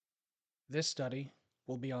This study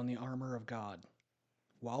will be on the armor of God.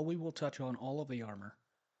 While we will touch on all of the armor,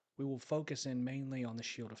 we will focus in mainly on the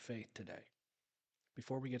shield of faith today.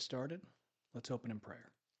 Before we get started, let's open in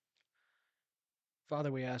prayer. Father,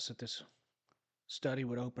 we ask that this study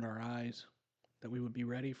would open our eyes, that we would be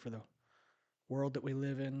ready for the world that we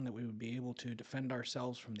live in, that we would be able to defend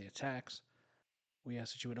ourselves from the attacks. We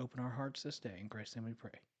ask that you would open our hearts this day. In Christ's name we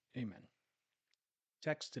pray. Amen.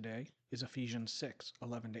 Text today is Ephesians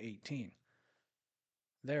 6:11-18.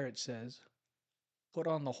 There it says, "Put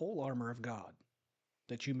on the whole armor of God,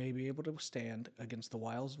 that you may be able to stand against the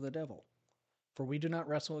wiles of the devil. For we do not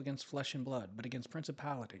wrestle against flesh and blood, but against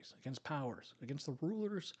principalities, against powers, against the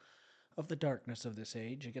rulers of the darkness of this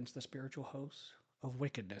age, against the spiritual hosts of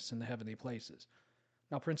wickedness in the heavenly places."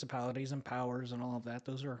 Now, principalities and powers and all of that,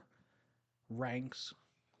 those are ranks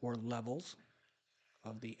or levels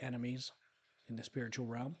of the enemies in the spiritual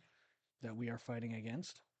realm that we are fighting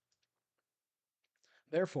against.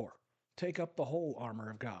 Therefore, take up the whole armor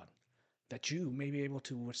of God, that you may be able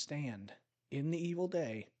to withstand in the evil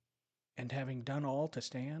day, and having done all to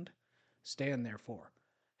stand, stand therefore,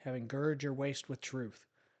 having girded your waist with truth,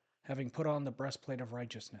 having put on the breastplate of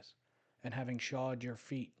righteousness, and having shod your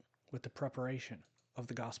feet with the preparation of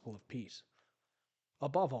the gospel of peace.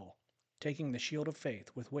 Above all, taking the shield of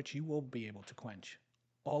faith with which you will be able to quench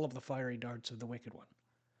all of the fiery darts of the wicked one,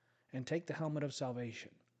 and take the helmet of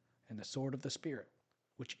salvation and the sword of the Spirit,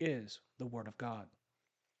 which is the word of God,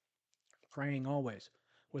 praying always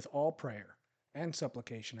with all prayer and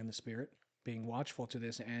supplication in the Spirit, being watchful to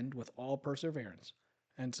this end with all perseverance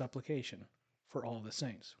and supplication for all the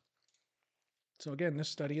saints. So again, this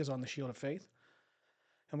study is on the shield of faith,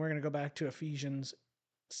 and we're going to go back to Ephesians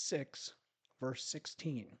 6, verse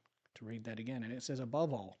 16, to read that again. And it says,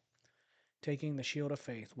 "Above all, taking the shield of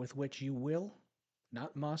faith, with which you will,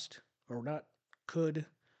 not must, or not could,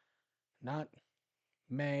 not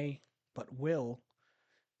may, but will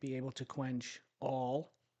be able to quench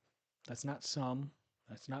all," that's not some,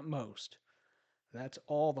 that's not most, that's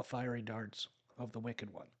all the fiery darts of the wicked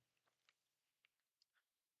one.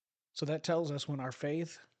 So that tells us when our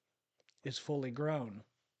faith is fully grown,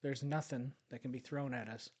 there's nothing that can be thrown at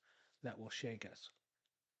us that will shake us.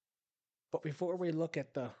 But before we look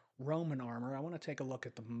at the Roman armor, I want to take a look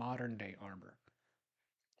at the modern day armor,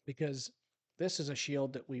 because this is a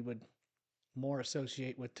shield that we would more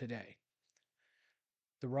associate with today.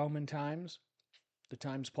 The Roman times, the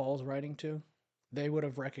times Paul's writing to, they would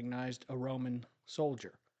have recognized a Roman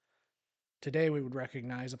soldier. Today we would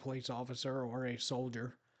recognize a police officer or a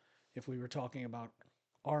soldier if we were talking about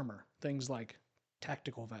armor, things like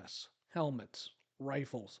tactical vests, helmets,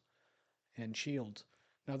 rifles, and shields.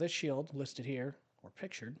 Now this shield listed here, or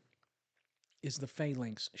pictured, is the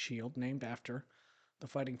phalanx shield, named after the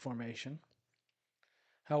fighting formation.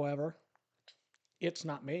 However, it's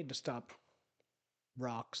not made to stop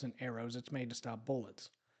rocks and arrows, it's made to stop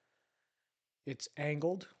bullets. It's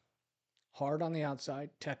angled, hard on the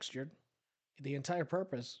outside, textured. The entire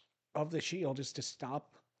purpose of the shield is to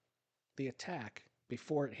stop the attack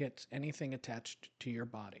before it hits anything attached to your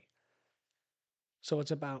body. So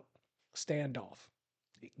it's about standoff.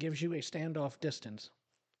 It gives you a standoff distance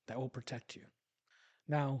that will protect you.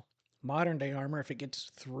 Now, modern day armor, if it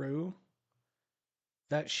gets through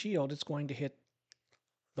that shield, it's going to hit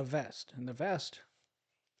the vest. And the vest,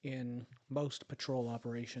 in most patrol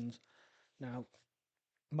operations, now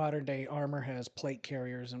modern day armor has plate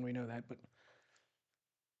carriers, and we know that, but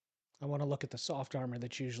I want to look at the soft armor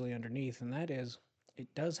that's usually underneath, and that is,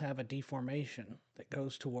 it does have a deformation that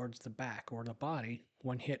goes towards the back or the body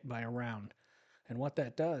when hit by a round. And what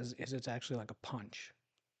that does is it's actually like a punch.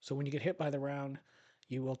 So when you get hit by the round,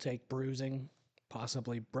 you will take bruising,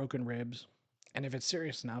 possibly broken ribs, and if it's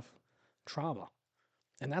serious enough, trauma.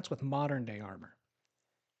 And that's with modern day armor.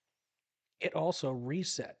 It also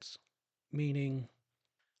resets, meaning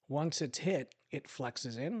once it's hit, it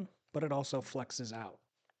flexes in, but it also flexes out.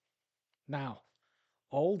 Now,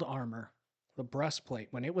 old armor, the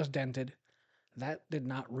breastplate, when it was dented, that did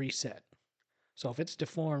not reset. So if it's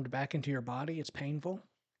deformed back into your body, it's painful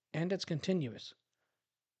and it's continuous.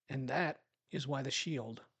 And that is why the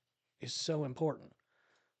shield is so important,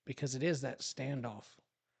 because it is that standoff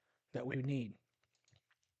that we need.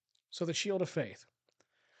 So the shield of faith.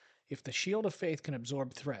 If the shield of faith can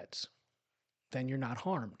absorb threats, then you're not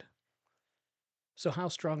harmed. So how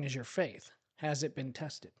strong is your faith? Has it been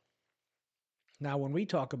tested? Now, when we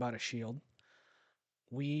talk about a shield,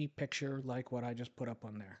 we picture like what I just put up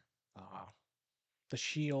on there. The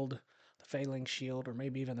shield, the phalanx shield, or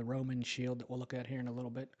maybe even the Roman shield that we'll look at here in a little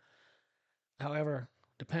bit. However,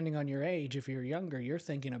 depending on your age, if you're younger, you're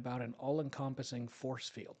thinking about an all-encompassing force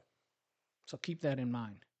field. So keep that in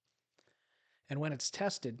mind. And when it's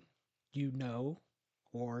tested, you know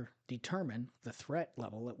or determine the threat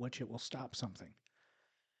level at which it will stop something.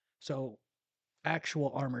 So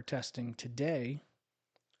actual armor testing today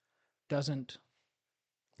doesn't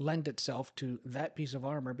lend itself to that piece of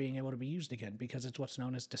armor being able to be used again because it's what's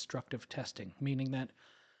known as destructive testing, meaning that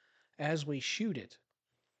as we shoot it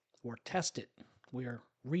or test it, we are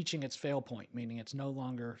reaching its fail point, meaning it's no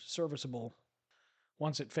longer serviceable.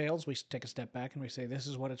 Once it fails, we take a step back and we say, this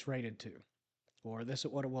is what it's rated to, or this is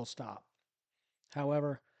what it will stop.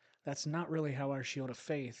 However, that's not really how our shield of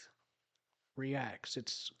faith reacts.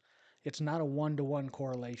 It's not a one-to-one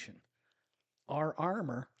correlation. Our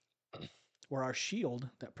armor, or our shield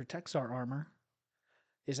that protects our armor,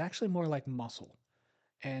 is actually more like muscle.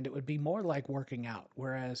 And it would be more like working out.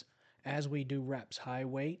 Whereas as we do reps, high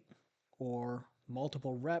weight or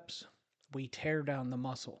multiple reps, we tear down the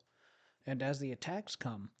muscle. And as the attacks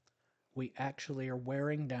come, we actually are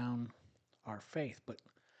wearing down our faith. But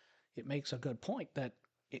it makes a good point that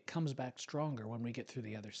it comes back stronger when we get through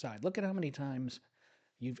the other side. Look at how many times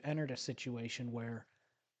you've entered a situation where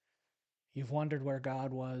you've wondered where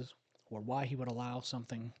God was or why he would allow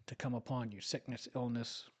something to come upon you. Sickness,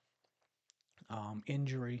 illness,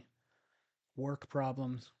 injury, work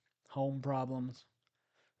problems, home problems,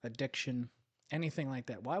 addiction, anything like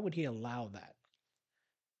that. Why would he allow that?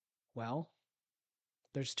 Well,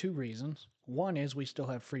 there's two reasons. One is we still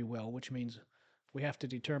have free will, which means we have to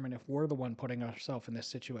determine if we're the one putting ourselves in this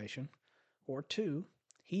situation. Or two,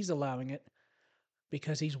 he's allowing it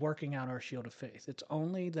because he's working out our shield of faith. It's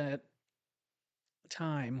only that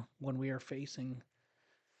time when we are facing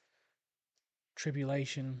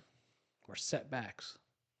tribulation or setbacks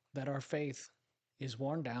that our faith is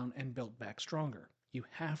worn down and built back stronger. You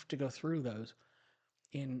have to go through those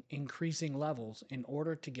in increasing levels in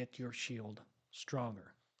order to get your shield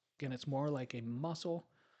stronger. Again, it's more like a muscle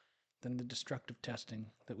than the destructive testing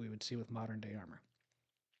that we would see with modern day armor.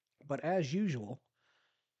 But as usual,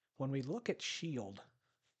 when we look at shield,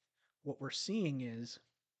 what we're seeing is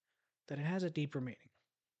that it has a deeper meaning.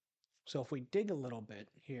 So if we dig a little bit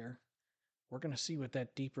here, we're going to see what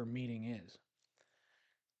that deeper meaning is.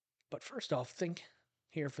 But first off, think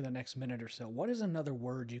here for the next minute or so. What is another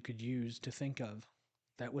word you could use to think of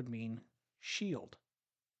that would mean shield?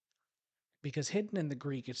 Because hidden in the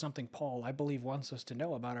Greek is something Paul, I believe, wants us to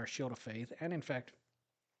know about our shield of faith, and in fact,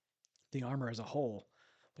 the armor as a whole.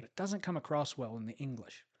 But it doesn't come across well in the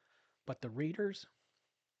English. But the readers,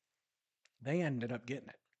 they ended up getting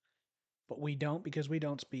it. But we don't because we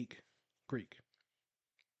don't speak Greek.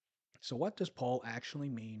 So what does Paul actually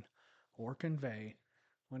mean or convey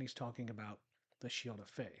when he's talking about the shield of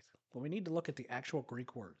faith? Well, we need to look at the actual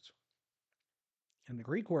Greek words. And the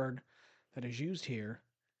Greek word that is used here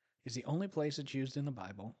is the only place it's used in the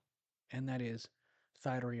Bible, and that is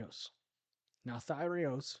thyreos. Now,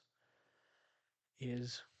 thyreos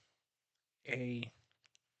is a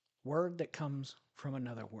word that comes from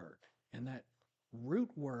another word, and that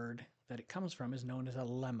root word that it comes from is known as a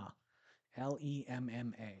lemma,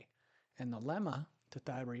 Lemma. And the lemma to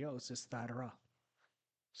thyreos is thyra.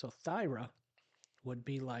 So thyra would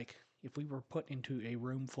be like if we were put into a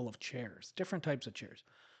room full of chairs, different types of chairs,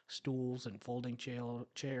 stools and folding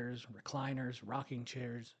chairs, recliners, rocking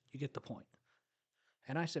chairs. You get the point.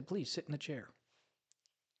 And I said, please sit in the chair.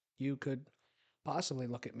 You could possibly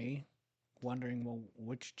look at me wondering, well,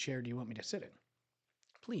 which chair do you want me to sit in?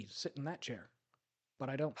 Please sit in that chair. But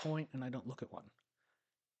I don't point and I don't look at one.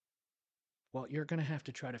 Well, you're going to have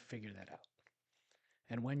to try to figure that out.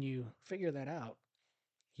 And when you figure that out,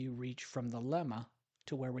 you reach from the lemma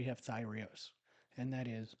to where we have thyreos. And that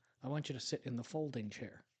is, I want you to sit in the folding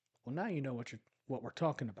chair. Well, now you know what we're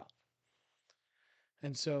talking about.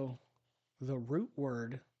 And so the root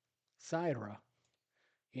word thyra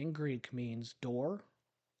in Greek means door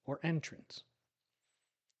or entrance.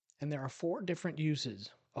 And there are 4 different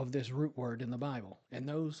uses of this root word in the Bible. And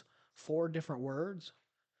those 4 different words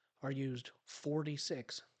are used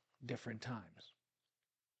 46 different times.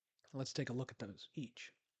 Let's take a look at those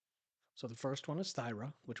each. So the first one is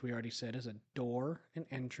thyra, which we already said is a door, an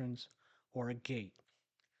entrance, or a gate.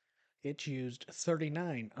 It's used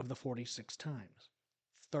 39 of the 46 times.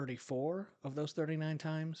 34 of those 39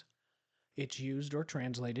 times, it's used or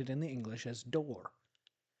translated in the English as door.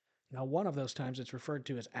 Now, one of those times it's referred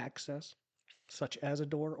to as access, such as a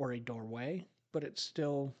door or a doorway, but it's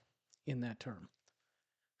still in that term.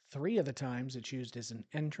 3 of the times it's used as an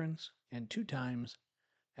entrance, and 2 times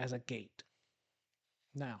as a gate.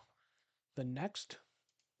 Now, the next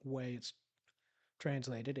way it's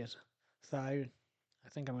translated is I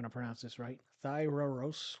think I'm going to pronounce this right,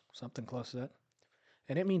 thyroros, something close to that,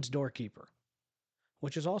 and it means doorkeeper.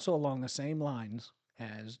 which is also along the same lines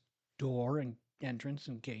as door and entrance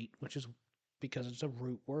and gate, which is because it's a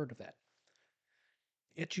root word of that.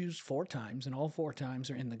 It's used 4 times, and all 4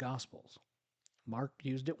 times are in the Gospels. Mark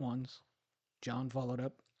used it once, John followed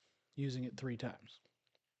up using it 3 times.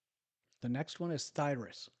 The next one is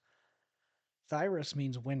thyrus. Thyrus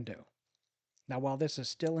means window. Now, while this is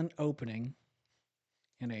still an opening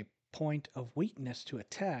and a point of weakness to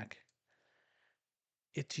attack,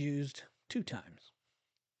 it's used 2 times,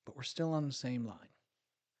 but we're still on the same line,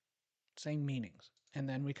 same meanings. And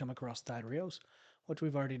then we come across thyrios, which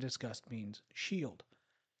we've already discussed means shield.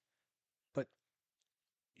 But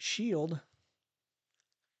shield,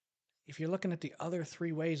 if you're looking at the other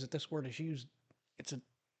 3 ways that this word is used, it's a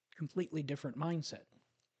completely different mindset.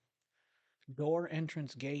 Door,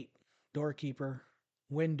 entrance, gate, doorkeeper,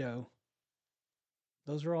 window,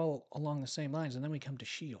 those are all along the same lines. And then we come to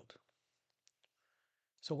shield.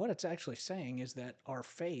 So what it's actually saying is that our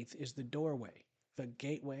faith is the doorway, the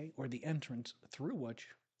gateway, or the entrance through which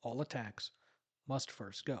all attacks must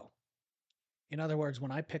first go. In other words,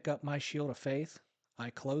 when I pick up my shield of faith, I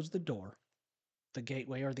close the door, the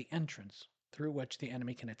gateway, or the entrance through which the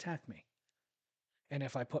enemy can attack me. And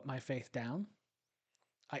if I put my faith down,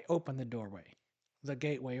 I open the doorway, the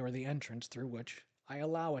gateway, or the entrance through which I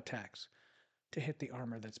allow attacks to hit the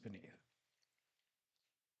armor that's beneath.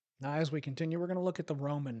 Now, as we continue, we're going to look at the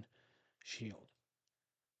Roman shield.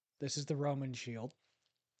 This is the Roman shield.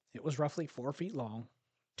 It was roughly 4 feet long,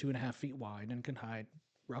 2.5 feet wide, and could hide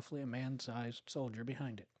roughly a man-sized soldier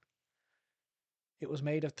behind it. It was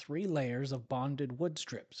made of 3 layers of bonded wood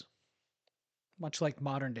strips, much like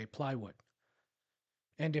modern-day plywood.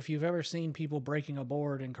 And if you've ever seen people breaking a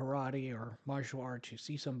board in karate or martial arts, you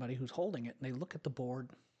see somebody who's holding it, and they look at the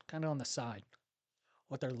board kind of on the side.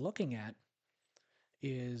 What they're looking at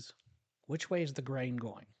is which way is the grain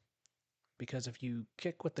going? Because if you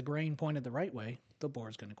kick with the grain pointed the right way, the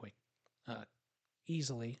board's going to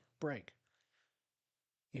easily break.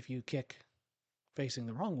 If you kick facing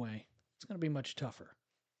the wrong way, it's going to be much tougher.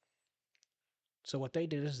 So what they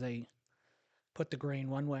did is they put the grain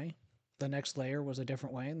one way, the next layer was a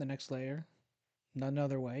different way, and the next layer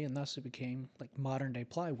another way, and thus it became like modern-day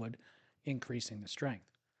plywood, increasing the strength.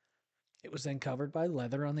 It was then covered by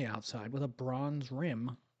leather on the outside with a bronze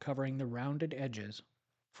rim covering the rounded edges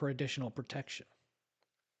for additional protection.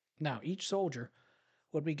 Now, each soldier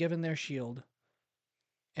would be given their shield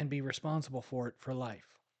and be responsible for it for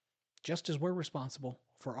life, just as we're responsible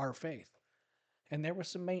for our faith. And there was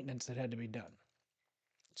some maintenance that had to be done.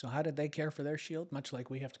 So how did they care for their shield, much like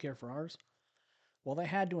we have to care for ours? Well, they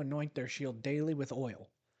had to anoint their shield daily with oil,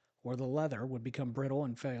 or the leather would become brittle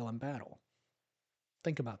and fail in battle.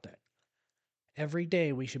 Think about that. Every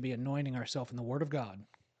day we should be anointing ourselves in the Word of God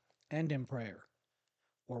and in prayer,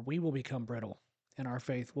 or we will become brittle and our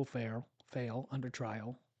faith will fail under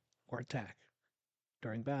trial or attack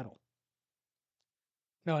during battle.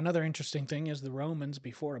 Now, another interesting thing is the Romans,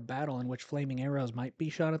 before a battle in which flaming arrows might be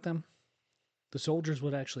shot at them, the soldiers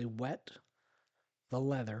would actually wet the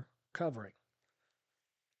leather covering,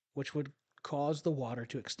 which would cause the water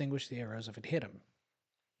to extinguish the arrows if it hit them.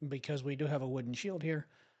 Because we do have a wooden shield here,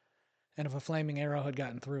 and if a flaming arrow had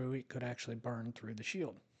gotten through, it could actually burn through the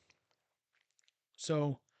shield.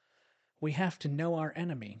 So we have to know our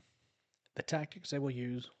enemy, the tactics they will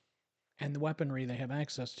use, and the weaponry they have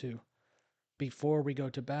access to before we go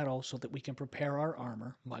to battle so that we can prepare our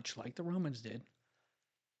armor, much like the Romans did,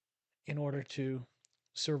 in order to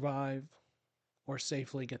survive or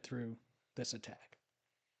safely get through this attack.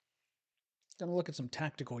 Going to look at some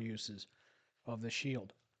tactical uses of the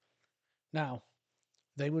shield. Now,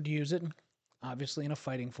 they would use it, obviously, in a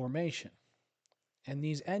fighting formation. And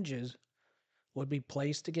these edges would be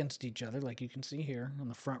placed against each other, like you can see here on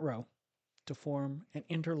the front row, to form an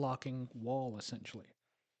interlocking wall, essentially.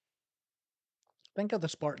 Think of the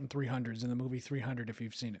Spartan 300s in the movie 300 if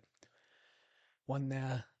you've seen it. When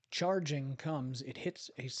the charging comes, it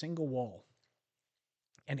hits a single wall,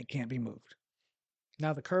 and it can't be moved.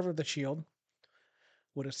 Now, the curve of the shield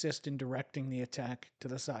would assist in directing the attack to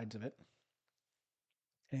the sides of it.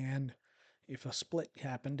 And if a split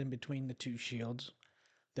happened in between the 2 shields,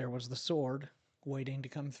 there was the sword waiting to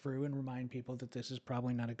come through and remind people that this is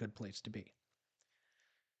probably not a good place to be.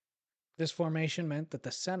 This formation meant that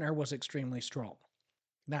the center was extremely strong.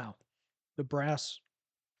 Now, the brass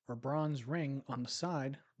or bronze ring on the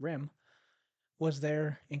side rim was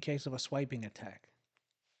there in case of a swiping attack,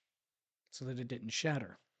 so that it didn't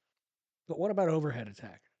shatter. But what about overhead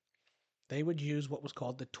attack? They would use what was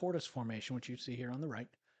called the tortoise formation, which you see here on the right,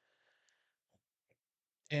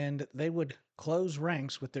 and they would close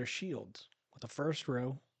ranks with their shields, with the first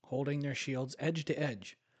row holding their shields edge to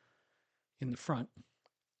edge in the front,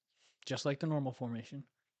 just like the normal formation.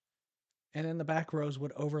 And then the back rows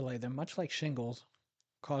would overlay them, much like shingles,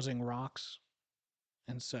 causing rocks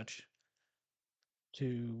and such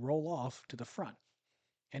to roll off to the front.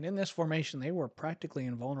 And in this formation, they were practically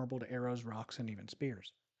invulnerable to arrows, rocks, and even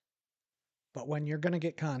spears. But when you're going to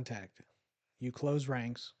get contact, you close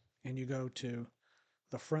ranks and you go to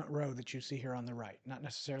the front row that you see here on the right. Not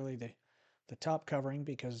necessarily the top covering,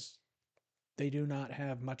 because they do not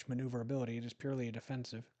have much maneuverability. It is purely a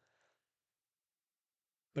defensive.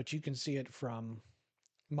 But you can see it from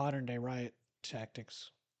modern day riot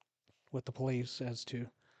tactics with the police as to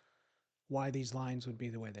why these lines would be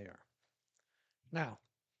the way they are. Now,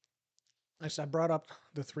 as I brought up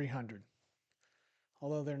the 300,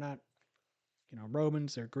 although they're not,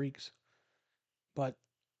 Romans, they're Greeks, but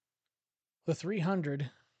the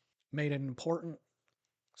 300 made an important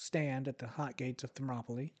stand at the hot gates of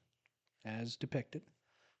Thermopylae, as depicted,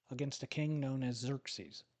 against a king known as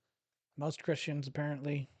Xerxes. Most Christians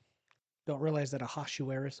apparently don't realize that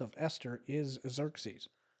Ahasuerus of Esther is Xerxes.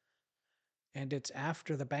 And it's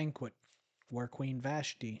after the banquet where Queen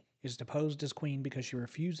Vashti is deposed as queen because she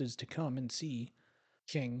refuses to come and see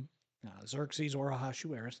King Xerxes or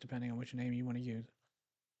Ahasuerus, depending on which name you want to use.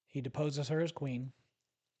 He deposes her as queen.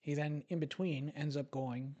 He then, in between, ends up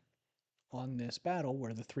going on this battle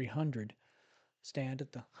where the 300 stand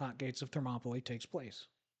at the hot gates of Thermopylae takes place.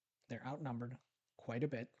 They're outnumbered quite a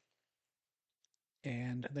bit,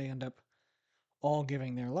 and they end up all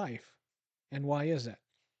giving their life. And why is that?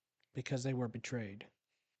 Because they were betrayed.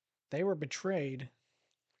 They were betrayed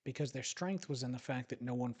because their strength was in the fact that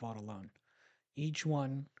no one fought alone. Each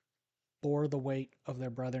one bore the weight of their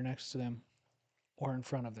brother next to them or in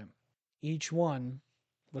front of them. Each one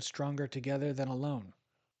was stronger together than alone.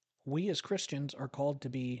 We as Christians are called to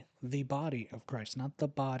be the body of Christ, not the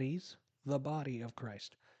bodies, the body of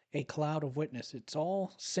Christ. A cloud of witness. It's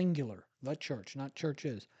all singular. The church, not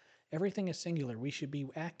churches. Everything is singular. We should be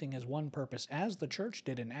acting as one purpose, as the church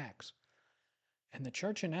did in Acts. And the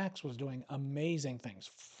church in Acts was doing amazing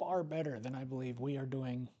things, far better than I believe we are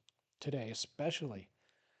doing today, especially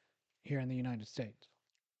here in the United States.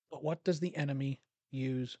 But what does the enemy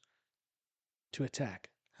use to attack?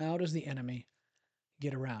 How does the enemy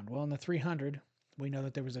get around? Well, in the 300, we know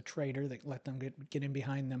that there was a traitor that let them get in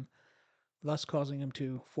behind them, thus causing them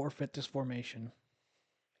to forfeit this formation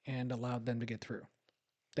and allowed them to get through.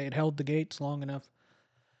 They had held the gates long enough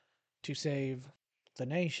to save the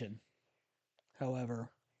nation. However,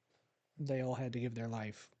 they all had to give their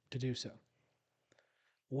life to do so.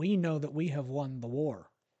 We know that we have won the war.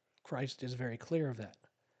 Christ is very clear of that.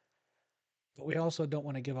 But we also don't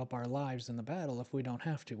want to give up our lives in the battle if we don't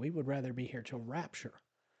have to. We would rather be here till rapture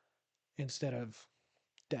instead of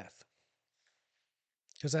death.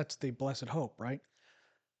 Because that's the blessed hope, right?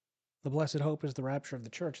 The blessed hope is the rapture of the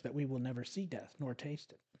church, that we will never see death nor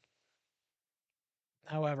taste it.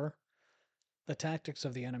 However, the tactics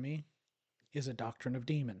of the enemy is a doctrine of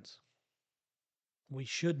demons. We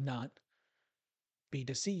should not be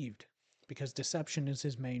deceived, because deception is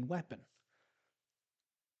his main weapon.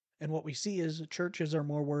 And what we see is churches are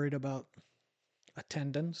more worried about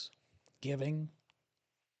attendance, giving,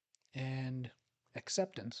 and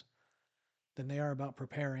acceptance than they are about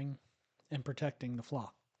preparing and protecting the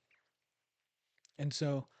flock. And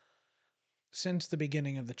so, since the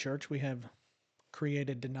beginning of the church, we have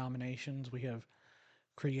created denominations, we have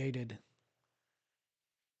created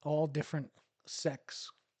all different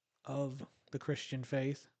sects of the Christian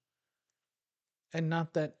faith. And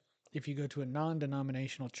not that if you go to a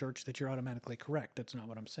non-denominational church that you're automatically correct. That's not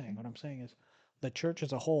what I'm saying. What I'm saying is the church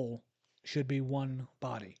as a whole should be one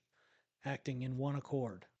body, acting in one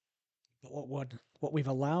accord. But what we've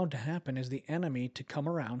allowed to happen is the enemy to come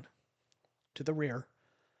around to the rear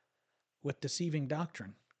with deceiving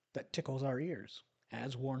doctrine that tickles our ears,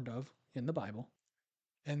 as warned of in the Bible.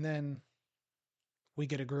 And then we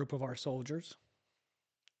get a group of our soldiers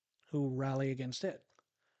who rally against it.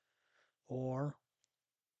 Or,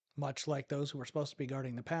 much like those who are supposed to be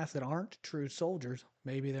guarding the path that aren't true soldiers,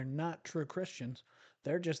 maybe they're not true Christians,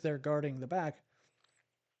 they're just there guarding the back,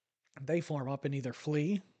 they form up and either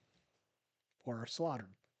flee or are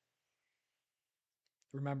slaughtered.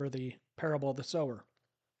 Remember the parable of the sower,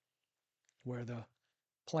 where the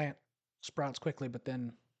plant sprouts quickly but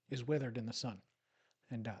then is withered in the sun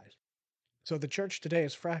and dies. So the church today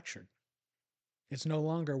is fractured. It's no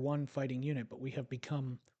longer one fighting unit, but we have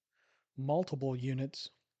become multiple units,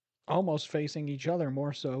 almost facing each other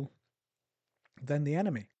more so than the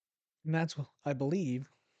enemy. And that's, I believe,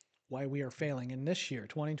 why we are failing. In this year,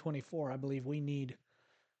 2024, I believe we need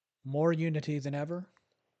more unity than ever,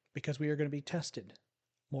 because we are going to be tested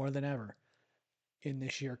more than ever in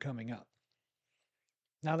this year coming up.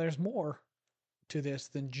 Now, there's more to this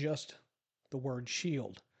than just the word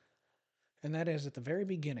shield. And that is at the very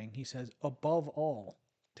beginning, he says, above all,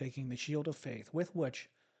 taking the shield of faith, with which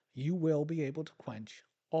you will be able to quench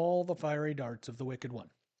all the fiery darts of the wicked one.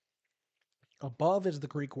 Above is the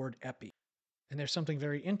Greek word epi. And there's something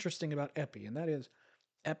very interesting about epi, and that is,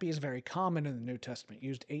 epi is very common in the New Testament,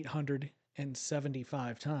 used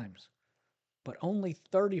 875 times. But only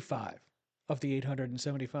 35 of the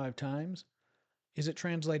 875 times is it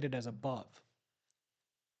translated as above.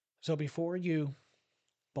 So before you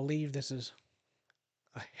believe this is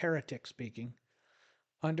a heretic speaking,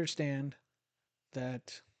 understand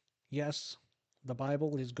that, yes, the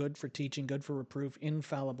Bible is good for teaching, good for reproof,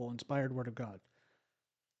 infallible, inspired Word of God.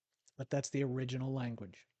 But that's the original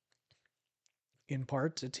language. In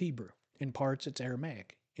parts, it's Hebrew. In parts, it's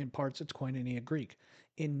Aramaic. In parts, it's Koinonia Greek.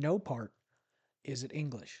 In no part is it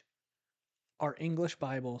English. Our English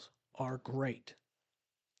Bibles are great.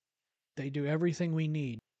 They do everything we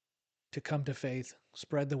need to come to faith,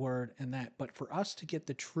 spread the word, and that. But for us to get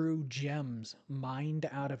the true gems mined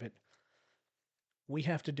out of it, we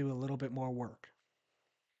have to do a little bit more work.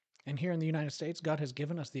 And here in the United States, God has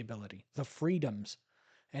given us the ability, the freedoms,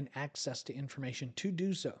 and access to information to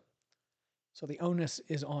do so. So the onus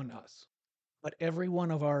is on us. But every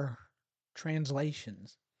one of our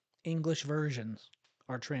translations, English versions,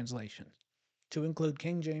 are translations, to include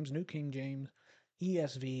King James, New King James,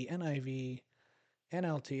 ESV, NIV,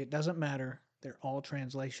 NLT, it doesn't matter. They're all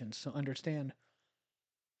translations. So understand,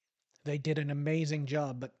 they did an amazing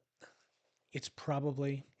job, but it's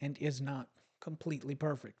probably and is not completely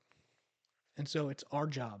perfect. And so it's our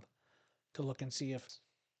job to look and see if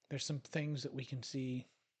there's some things that we can see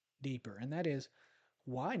deeper. And that is,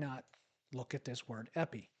 why not look at this word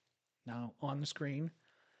epi? Now, on the screen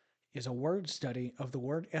is a word study of the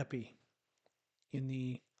word epi in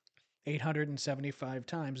the 875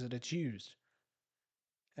 times that it's used.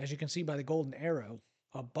 As you can see by the golden arrow,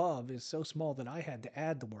 above is so small that I had to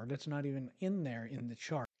add the word. It's not even in there in the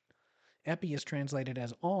chart. Epi is translated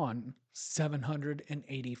as on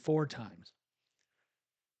 784 times.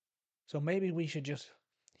 So maybe we should just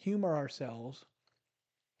humor ourselves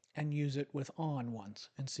and use it with on once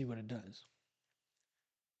and see what it does.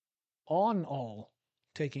 On all,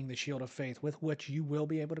 taking the shield of faith, with which you will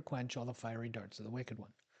be able to quench all the fiery darts of the wicked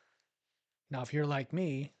one. Now, if you're like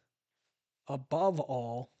me, above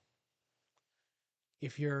all,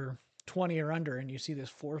 if you're 20 or under and you see this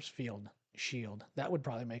force field shield, that would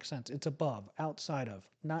probably make sense. It's above, outside of,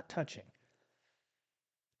 not touching.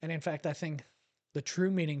 And in fact, I think the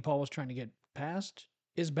true meaning Paul was trying to get past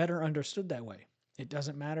is better understood that way. It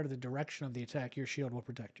doesn't matter the direction of the attack, your shield will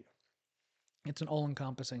protect you. It's an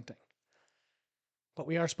all-encompassing thing. But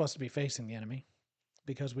we are supposed to be facing the enemy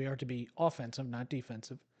because we are to be offensive, not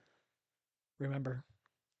defensive. Remember,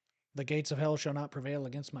 the gates of hell shall not prevail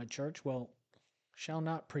against my church. Well, shall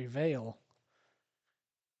not prevail.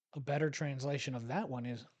 A better translation of that one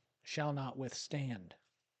is shall not withstand.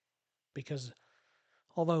 Because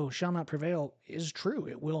although shall not prevail is true,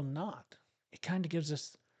 it will not. It kind of gives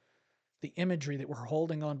us the imagery that we're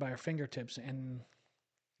holding on by our fingertips, and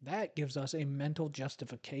that gives us a mental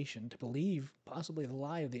justification to believe possibly the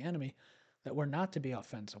lie of the enemy that we're not to be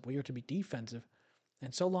offensive, we are to be defensive,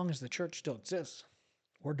 and so long as the church still exists,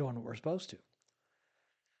 we're doing what we're supposed to.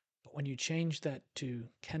 But when you change that to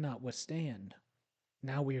cannot withstand,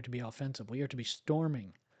 now we are to be offensive. We are to be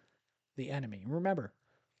storming the enemy. Remember,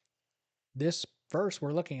 this verse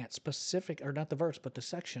we're looking at specific, or not the verse, but the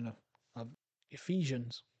section of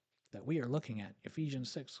Ephesians that we are looking at, Ephesians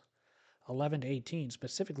 6, 11 to 18,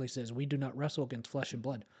 specifically says, we do not wrestle against flesh and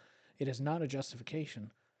blood. It is not a justification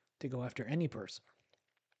to go after any person,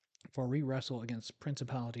 for we wrestle against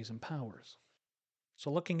principalities and powers.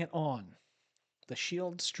 So looking at on, the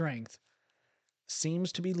shield strength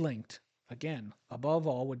seems to be linked. Again, above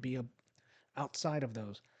all would be outside of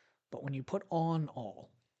those. But when you put on all,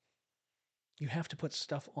 you have to put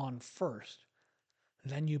stuff on first.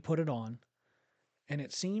 Then you put it on. And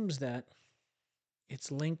it seems that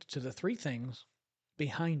it's linked to the three things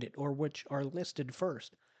behind it, or which are listed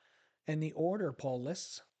first. And the order Paul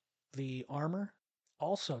lists, the armor,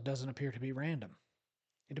 also doesn't appear to be random.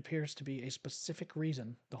 It appears to be a specific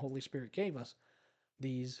reason the Holy Spirit gave us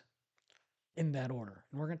these in that order.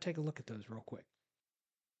 And we're going to take a look at those real quick.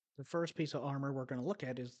 The first piece of armor we're going to look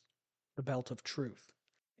at is the belt of truth.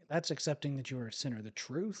 That's accepting that you are a sinner. The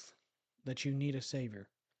truth that you need a savior.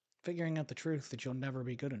 Figuring out the truth that you'll never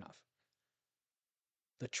be good enough.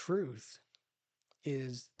 The truth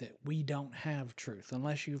is that we don't have truth.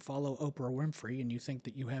 Unless you follow Oprah Winfrey and you think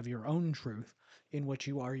that you have your own truth in which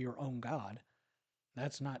you are your own God,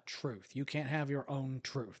 that's not truth. You can't have your own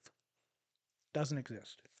truth. It doesn't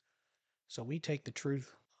exist. So we take the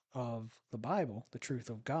truth of the Bible, the truth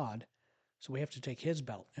of God. So we have to take his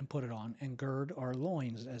belt and put it on and gird our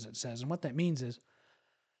loins, as it says. And what that means is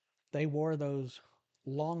they wore those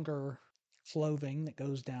longer clothing that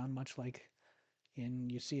goes down, much like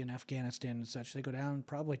you see in Afghanistan and such. They go down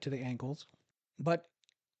probably to the ankles. But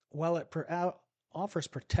while it offers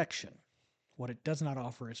protection, what it does not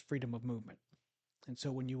offer is freedom of movement. And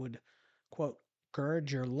so when you would, quote,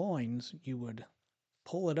 gird your loins, you would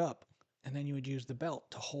pull it up, and then you would use the belt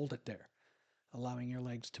to hold it there, allowing your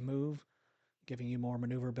legs to move, giving you more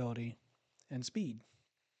maneuverability and speed.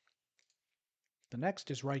 The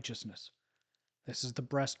next is righteousness. This is the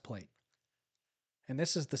breastplate. And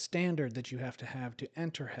this is the standard that you have to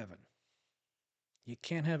enter heaven. You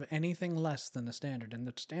can't have anything less than the standard, and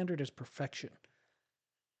the standard is perfection.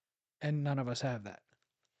 And none of us have that.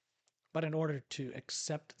 But in order to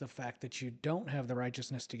accept the fact that you don't have the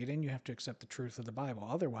righteousness to get in, you have to accept the truth of the Bible.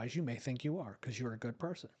 Otherwise, you may think you are because you're a good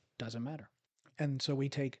person. Doesn't matter. And so we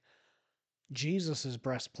take Jesus's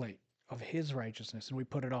breastplate of his righteousness and we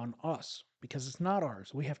put it on us because it's not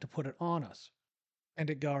ours. We have to put it on us. And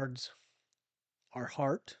it guards our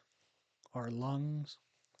heart, our lungs,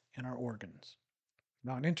 and our organs.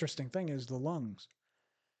 Now, an interesting thing is the lungs.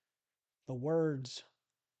 The words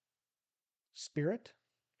spirit,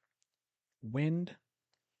 wind,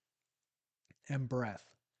 and breath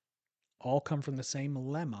all come from the same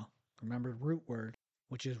lemma, remember root word,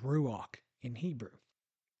 which is ruach in Hebrew.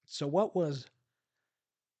 So what was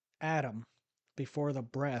Adam before the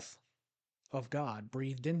breath of God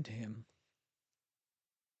breathed into him?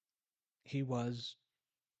 He was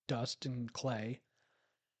dust and clay,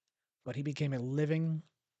 but he became a living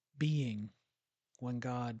being when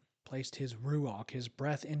God placed his ruach, his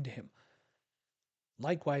breath, into him.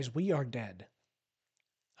 Likewise, we are dead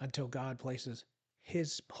until God places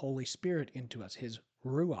his Holy Spirit into us, his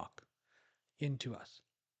ruach into us.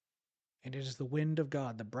 And it is the wind of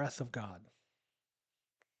God, the breath of God.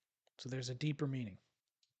 So there's a deeper meaning.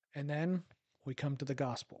 And then we come to the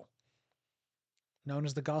gospel, known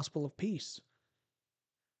as the gospel of peace.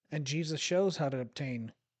 And Jesus shows how to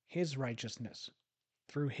obtain his righteousness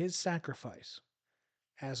through his sacrifice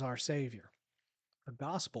as our Savior. The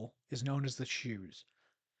gospel is known as the shoes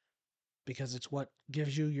because it's what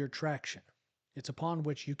gives you your traction. It's upon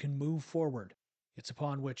which you can move forward. It's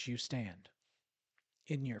upon which you stand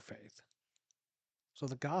in your faith. So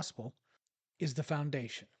the gospel is the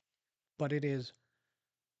foundation, but it is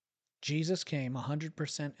Jesus came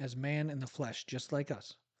 100% as man in the flesh, just like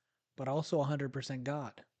us, but also 100%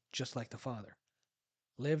 God, just like the Father.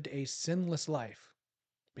 Lived a sinless life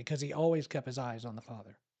because he always kept his eyes on the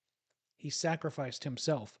Father. He sacrificed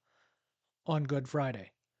himself on Good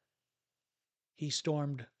Friday. He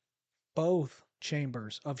stormed both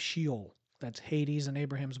chambers of Sheol, that's Hades and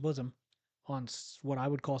Abraham's bosom, on what I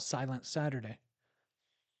would call Silent Saturday.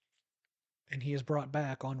 And he is brought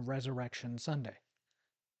back on Resurrection Sunday.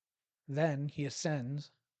 Then he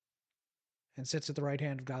ascends and sits at the right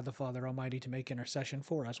hand of God the Father Almighty to make intercession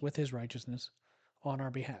for us with his righteousness on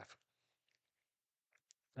our behalf.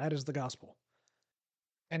 That is the gospel.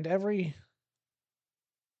 And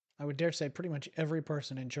I would dare say pretty much every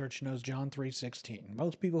person in church knows John 3:16.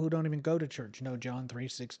 Most people who don't even go to church know John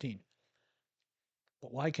 3:16.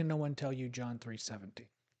 But why can no one tell you John 3:17?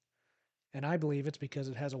 And I believe it's because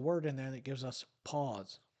it has a word in there that gives us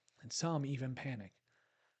pause, and some even panic.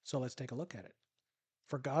 So let's take a look at it.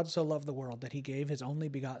 For God so loved the world that he gave his only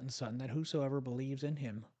begotten Son, that whosoever believes in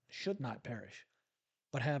him should not perish,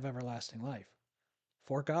 but have everlasting life.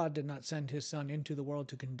 For God did not send his Son into the world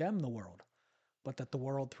to condemn the world, but that the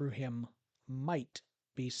world through him might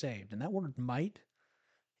be saved. And that word might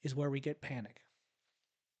is where we get panic.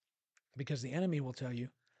 Because the enemy will tell you,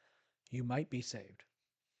 you might be saved,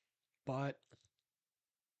 but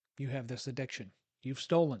you have this addiction. You've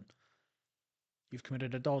stolen. You've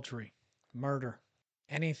committed adultery, murder,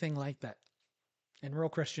 anything like that. And real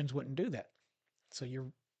Christians wouldn't do that. So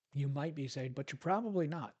you might be saved, but you're probably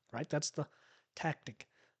not, right? That's the tactic,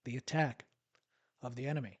 the attack of the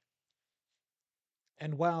enemy.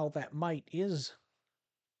 And while that might is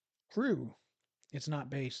true, it's not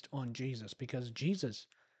based on Jesus, because Jesus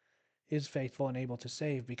is faithful and able to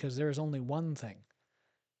save, because there is only one thing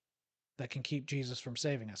that can keep Jesus from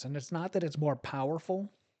saving us. And it's not that it's more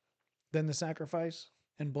powerful than the sacrifice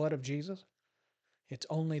and blood of Jesus. It's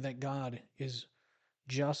only that God is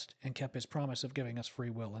just and kept his promise of giving us free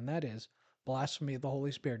will. And that is Blasphemy of the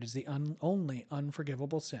Holy Spirit is the only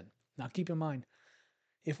unforgivable sin. Now keep in mind,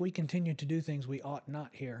 if we continue to do things we ought not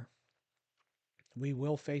here, we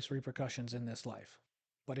will face repercussions in this life.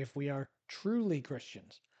 But if we are truly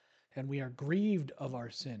Christians and we are grieved of our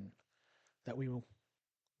sin, that we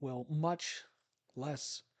will much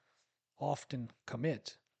less often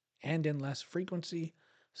commit and in less frequency,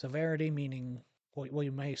 severity, meaning, well,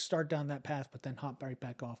 you may start down that path but then hop right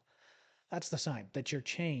back off. That's the sign that you're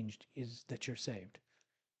changed, is that you're saved.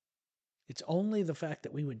 It's only the fact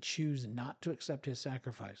that we would choose not to accept his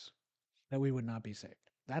sacrifice that we would not be saved.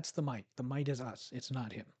 That's the might. The might is us. It's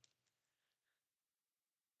not him.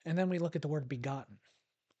 And then we look at the word begotten.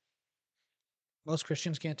 Most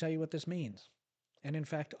Christians can't tell you what this means. And in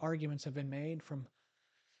fact, arguments have been made from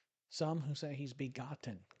some who say he's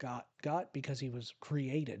begotten. Got because he was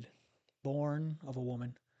created, born of a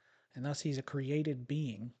woman, and thus he's a created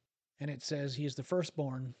being. And it says he is the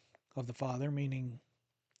firstborn of the Father, meaning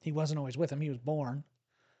he wasn't always with him, he was born.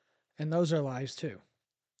 And those are lies too.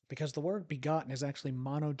 Because the word begotten is actually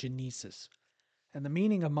monogenesis. And the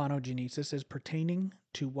meaning of monogenesis is pertaining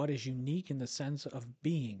to what is unique in the sense of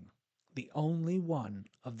being the only one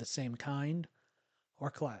of the same kind or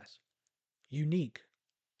class. Unique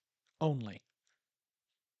only.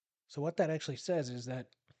 So what that actually says is that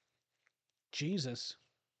Jesus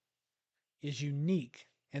is unique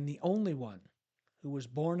and the only one who was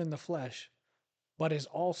born in the flesh, but is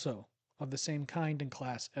also of the same kind and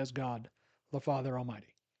class as God, the Father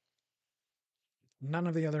Almighty. None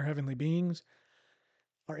of the other heavenly beings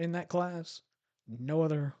are in that class. No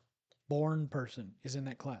other born person is in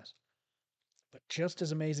that class. But just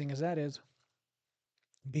as amazing as that is,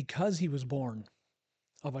 because he was born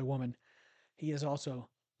of a woman, he is also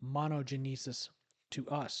monogenesis to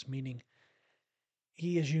us, meaning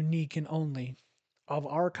he is unique and only of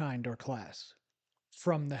our kind or class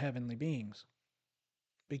from the heavenly beings,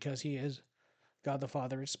 because he is God the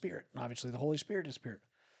Father is spirit. Obviously, the Holy Spirit is spirit.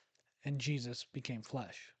 And Jesus became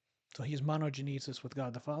flesh. So he is monogenesis with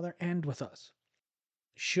God the Father and with us.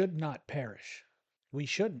 Should not perish. We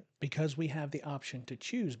shouldn't, because we have the option to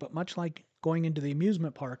choose. But much like going into the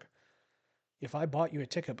amusement park, if I bought you a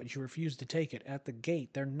ticket but you refuse to take it, at the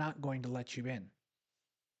gate, they're not going to let you in.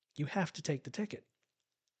 You have to take the ticket.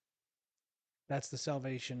 That's the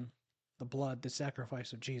salvation, the blood, the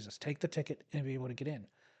sacrifice of Jesus. Take the ticket and be able to get in.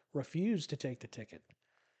 Refuse to take the ticket,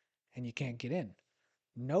 and you can't get in.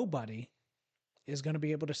 Nobody is going to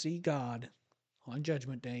be able to see God on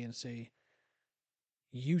Judgment Day and say,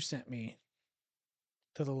 you sent me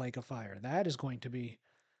to the lake of fire. That is going to be,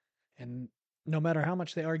 and no matter how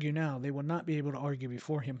much they argue now, they will not be able to argue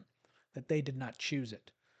before him that they did not choose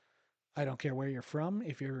it. I don't care where you're from.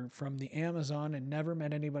 If you're from the Amazon and never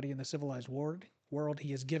met anybody in the civilized world,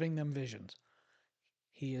 he is giving them visions.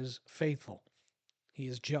 He is faithful. He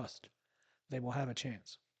is just. They will have a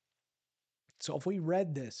chance. So if we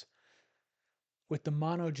read this with the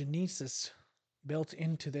monogenesis built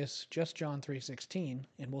into this, just John 3:16,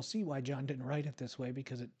 and we'll see why John didn't write it this way,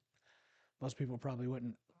 because most people probably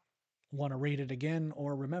wouldn't want to read it again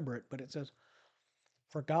or remember it, but it says,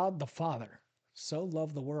 for God the Father so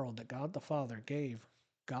loved the world that God the Father gave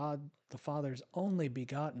God the Father's only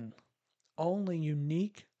begotten, only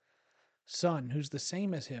unique Son, who's the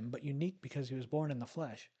same as him, but unique because he was born in the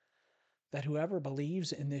flesh, that whoever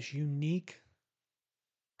believes in this unique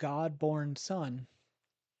God-born Son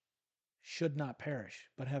should not perish,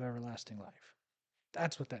 but have everlasting life.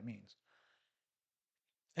 That's what that means.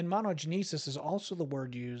 And monogenesis is also the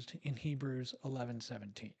word used in Hebrews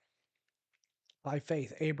 11:17. By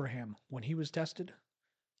faith, Abraham, when he was tested,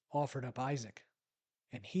 offered up Isaac,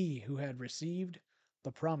 and he who had received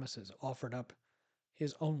the promises offered up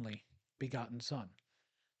his only begotten son.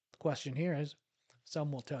 The question here is,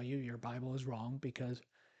 some will tell you your Bible is wrong because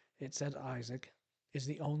it says Isaac is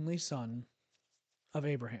the only son of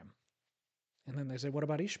Abraham. And then they say, what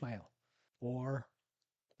about Ishmael? Or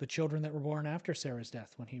the children that were born after Sarah's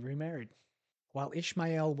death when he remarried? While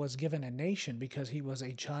Ishmael was given a nation because he was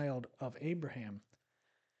a child of Abraham,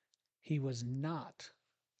 he was not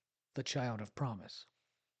the child of promise.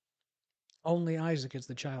 Only Isaac is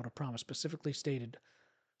the child of promise, specifically stated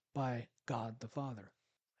by God the Father.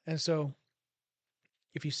 And so,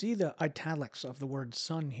 if you see the italics of the word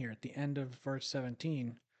son here at the end of verse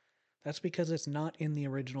 17, that's because it's not in the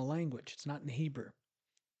original language. It's not in Hebrew.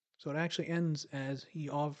 So it actually ends as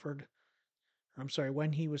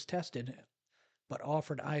when he was tested, but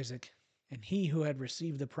offered Isaac, and he who had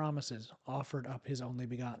received the promises offered up his only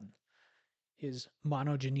begotten, his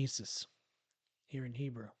monogenesis here in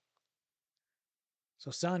Hebrew.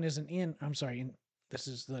 So son isn't this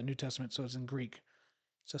is the New Testament, so it's in Greek.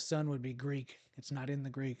 So son would be Greek. It's not in the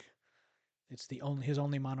Greek. It's his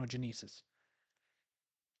only monogenesis.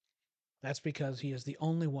 That's because he is the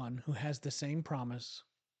only one who has the same promise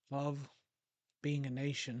of being a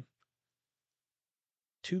nation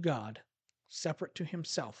to God, separate to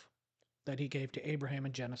himself, that he gave to Abraham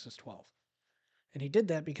in Genesis 12. And he did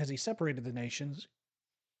that because he separated the nations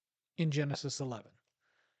in Genesis 11.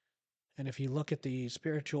 And if you look at the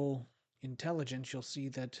spiritual intelligence, you'll see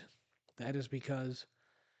that that is because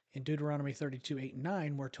in Deuteronomy 32, 8, and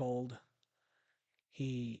 9, we're told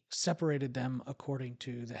he separated them according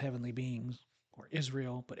to the heavenly beings, or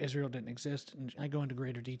Israel, but Israel didn't exist. And I go into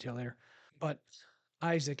greater detail there. But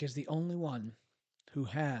Isaac is the only one who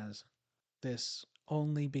has this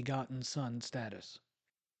only begotten son status.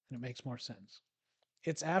 And it makes more sense.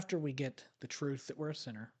 It's after we get the truth that we're a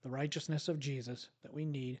sinner, the righteousness of Jesus that we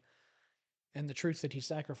need, and the truth that he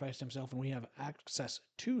sacrificed himself, and we have access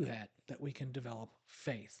to that, that we can develop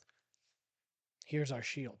faith. Here's our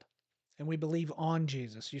shield. And we believe on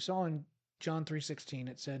Jesus. You saw in John 3:16,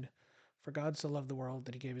 it said, "For God so loved the world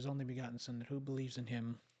that he gave his only begotten son, that who believes in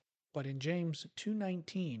him." But in James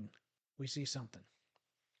 2:19, we see something.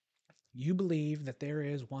 You believe that there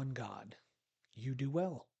is one God. You do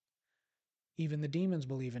well. Even the demons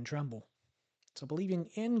believe and tremble. So believing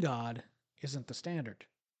in God isn't the standard.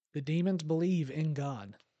 The demons believe in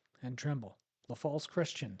God and tremble. The false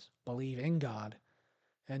Christians believe in God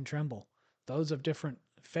and tremble. Those of different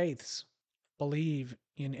faiths believe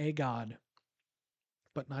in a God,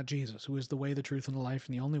 but not Jesus, who is the way, the truth, and the life,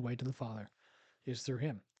 and the only way to the Father is through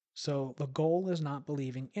him. So the goal is not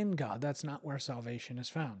believing in God. That's not where salvation is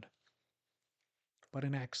found. But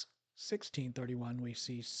in Acts 16:31, we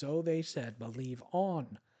see, "So they said, believe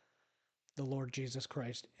on the Lord Jesus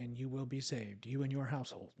Christ, and you will be saved, you and your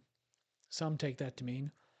household." Some take that to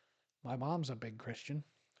mean, my mom's a big Christian,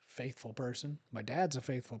 faithful person. My dad's a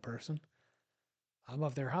faithful person. I'm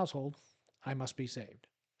of their household. I must be saved.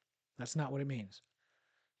 That's not what it means.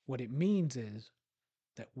 What it means is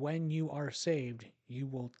that when you are saved, you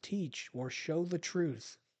will teach or show the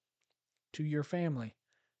truth to your family,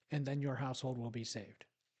 and then your household will be saved.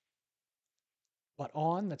 But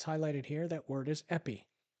on, that's highlighted here, that word is epi.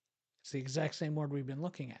 It's the exact same word we've been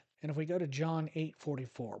looking at. And if we go to John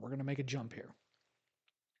 8:44, we're going to make a jump here.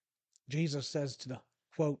 Jesus says to the,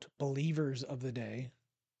 quote, believers of the day,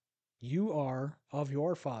 "You are of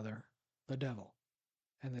your father, the devil,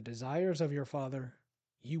 and the desires of your father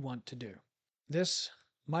you want to do." This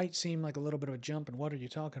might seem like a little bit of a jump, and what are you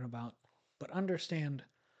talking about? But understand,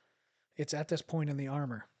 it's at this point in the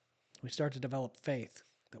armor we start to develop faith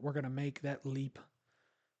that we're going to make that leap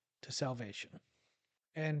to salvation.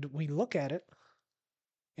 And we look at it,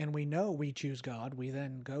 and we know we choose God. We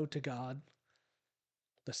then go to God,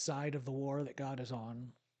 the side of the war that God is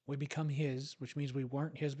on. We become his, which means we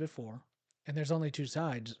weren't his before. And there's only two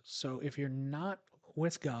sides. So if you're not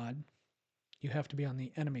with God, you have to be on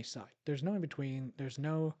the enemy side. There's no in between. There's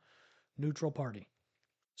no neutral party.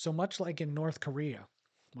 So much like in North Korea,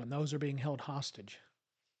 when those are being held hostage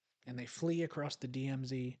and they flee across the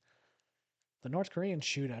DMZ, the North Koreans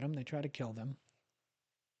shoot at them. They try to kill them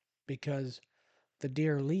because the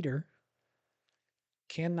dear leader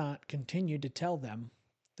cannot continue to tell them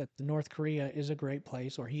that the North Korea is a great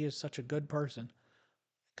place or he is such a good person.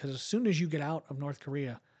 Because as soon as you get out of North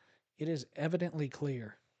Korea, it is evidently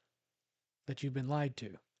clear that you've been lied to.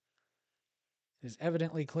 It is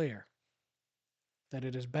evidently clear that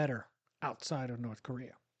it is better outside of North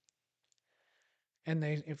Korea. And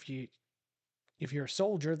if you're a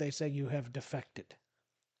soldier, they say you have defected.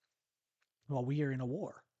 Well, we are in a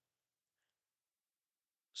war.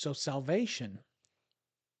 So salvation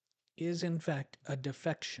is in fact a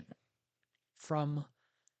defection from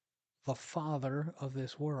the father of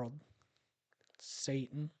this world,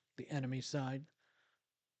 Satan, the enemy side,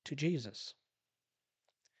 to Jesus.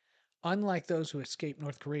 Unlike those who escape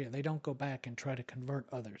North Korea, they don't go back and try to convert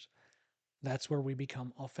others. That's where we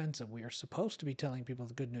become offensive. We are supposed to be telling people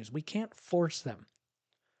the good news. We can't force them.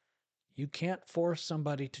 You can't force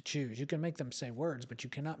somebody to choose. You can make them say words, but you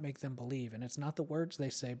cannot make them believe. And it's not the words they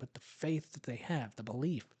say, but the faith that they have, the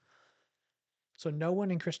belief. So no one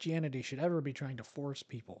in Christianity should ever be trying to force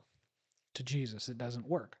people to Jesus. It doesn't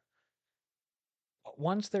work. But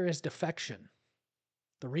once there is defection,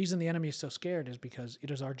 the reason the enemy is so scared is because it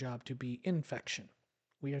is our job to be infection.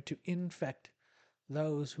 We are to infect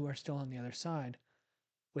those who are still on the other side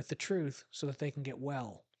with the truth so that they can get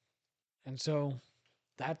well. And so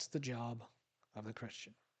that's the job of the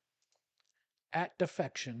Christian. At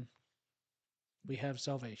defection, we have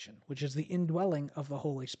salvation, which is the indwelling of the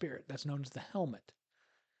Holy Spirit. That's known as the helmet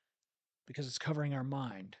because it's covering our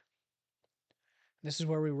mind. This is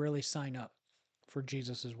where we really sign up for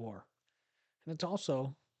Jesus' war. And it's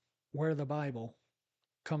also where the Bible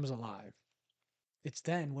comes alive. It's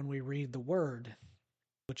then when we read the Word,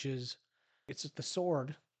 which is, it's the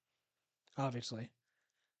sword, obviously.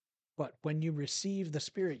 But when you receive the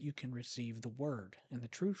Spirit, you can receive the Word and the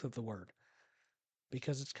truth of the Word.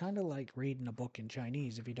 Because it's kind of like reading a book in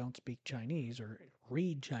Chinese if you don't speak Chinese or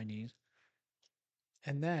read Chinese.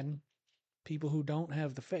 And then people who don't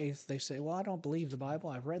have the faith, they say, well, I don't believe the Bible.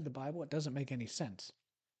 I've read the Bible. It doesn't make any sense.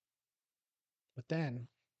 But then,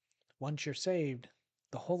 once you're saved,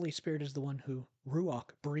 the Holy Spirit is the one who, Ruach,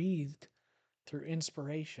 breathed through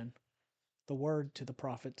inspiration the word to the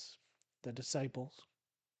prophets, the disciples,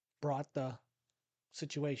 brought the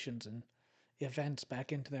situations and events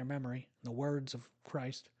back into their memory, the words of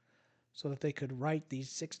Christ, so that they could write these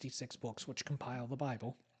 66 books which compile the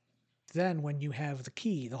Bible. Then, when you have the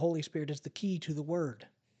key, the Holy Spirit is the key to the word.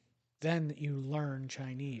 Then you learn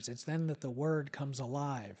Chinese. It's then that the word comes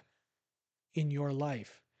alive in your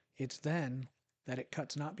life. It's then that it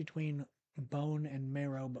cuts not between bone and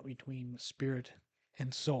marrow, but between spirit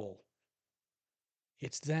and soul.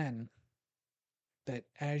 It's then that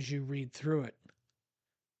as you read through it,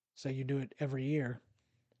 say you do it every year,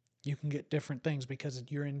 you can get different things because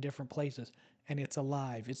you're in different places and it's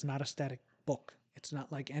alive. It's not a static book. It's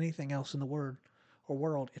not like anything else in the word or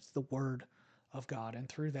world. It's the word of God. And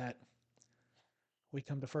through that, we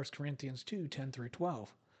come to 1 Corinthians 2, 10 through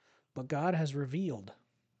 12. But God has revealed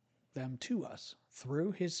them to us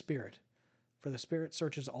through his Spirit. For the Spirit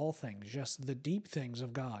searches all things, just the deep things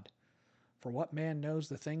of God. For what man knows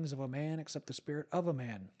the things of a man except the Spirit of a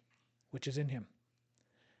man, which is in him?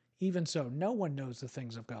 Even so, no one knows the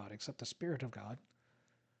things of God except the Spirit of God.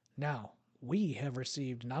 Now, we have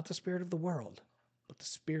received not the spirit of the world, but the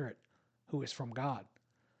Spirit who is from God,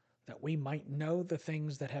 that we might know the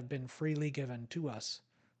things that have been freely given to us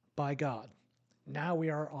by God. Now we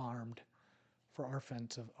are armed for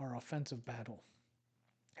our offensive battle.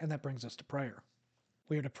 And that brings us to prayer.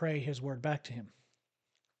 We are to pray his word back to him.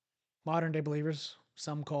 Modern day believers,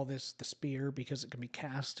 some call this the spear because it can be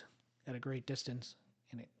cast at a great distance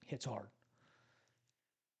and it hits hard.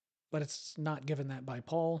 But it's not given that by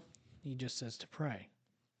Paul. He just says to pray.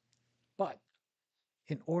 But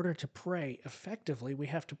in order to pray effectively, we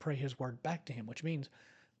have to pray his word back to him, which means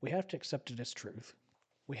we have to accept it as truth.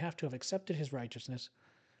 We have to have accepted his righteousness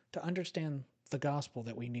to understand the gospel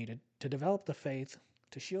that we needed, to develop the faith,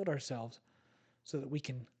 to shield ourselves so that we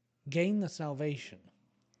can gain the salvation,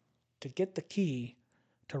 to get the key,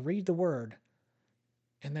 to read the word,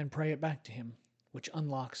 and then pray it back to him, which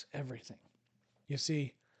unlocks everything. You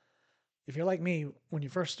see, if you're like me, when you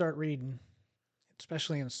first start reading,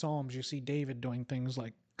 especially in Psalms, you see David doing things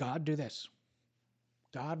like, God, do this.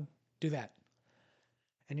 God, do that.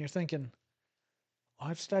 And you're thinking, well,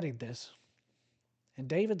 I've studied this. And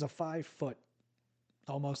David's a 5 foot,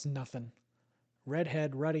 almost nothing,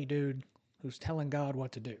 redhead, ruddy dude who's telling God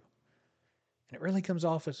what to do. And it really comes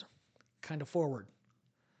off as kind of forward,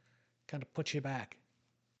 kind of puts you back.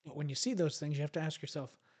 But when you see those things, you have to ask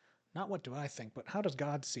yourself, not what do I think, but how does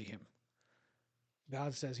God see him?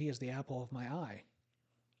 God says he is the apple of my eye.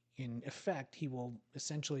 In effect, he will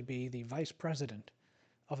essentially be the vice president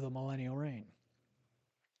of the millennial reign.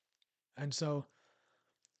 And so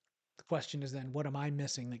the question is then, what am I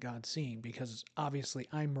missing that God's seeing? Because obviously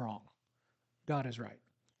I'm wrong. God is right.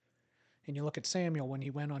 And you look at Samuel when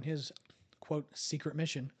he went on his, quote, secret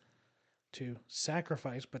mission to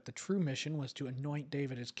sacrifice, but the true mission was to anoint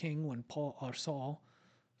David as king when Saul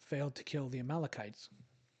failed to kill the Amalekites.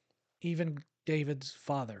 Even David's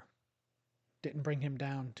father didn't bring him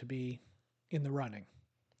down to be in the running.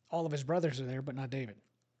 All of his brothers are there, but not David.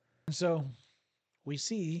 And so we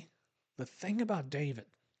see the thing about David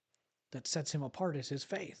that sets him apart is his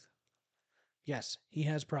faith. Yes, he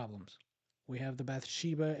has problems. We have the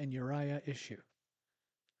Bathsheba and Uriah issue.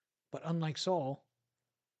 But unlike Saul,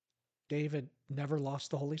 David never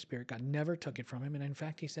lost the Holy Spirit. God never took it from him. And in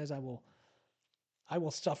fact, he says, I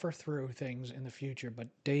will suffer through things in the future. But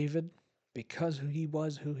David, because he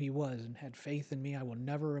was who he was and had faith in me, I will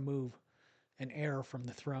never remove an heir from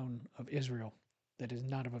the throne of Israel that is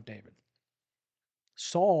not of David.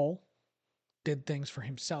 Saul did things for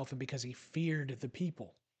himself and because he feared the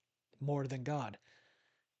people more than God.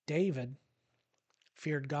 David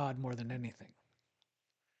feared God more than anything.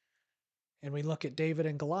 And we look at David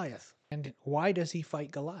and Goliath. And why does he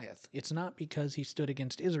fight Goliath? It's not because he stood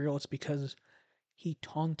against Israel. It's because he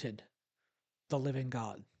taunted the living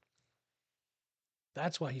God.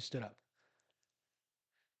 That's why he stood up.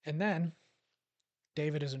 And then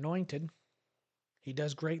David is anointed. He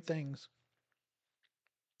does great things.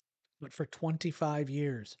 But for 25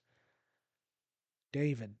 years,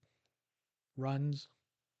 David runs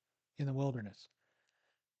in the wilderness.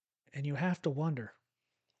 And you have to wonder,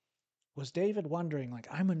 was David wondering, like,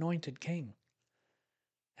 I'm anointed king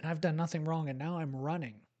and I've done nothing wrong and now I'm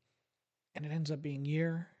running? And it ends up being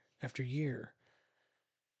year after year.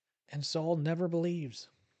 And Saul never believes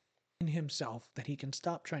in himself that he can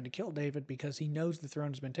stop trying to kill David because he knows the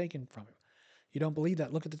throne has been taken from him. You don't believe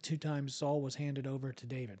that? Look at the 2 times Saul was handed over to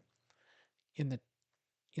David. In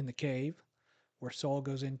the cave, where Saul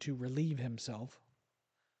goes in to relieve himself,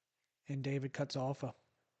 and David cuts off a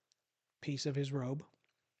piece of his robe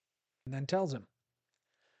and then tells him.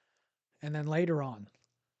 And then later on,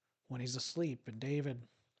 when he's asleep and David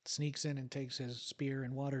sneaks in and takes his spear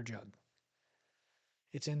and water jug,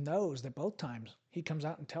 it's in those that both times he comes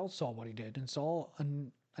out and tells Saul what he did, and Saul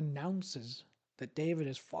announces that David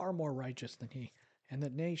is far more righteous than he, and the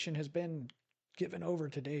nation has been given over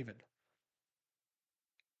to David.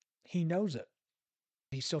 He knows it.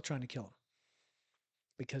 He's still trying to kill him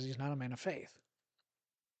because he's not a man of faith,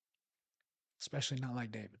 especially not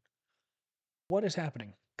like David. What is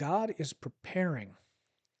happening? God is preparing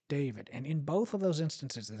David, and in both of those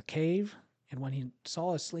instances, the cave and when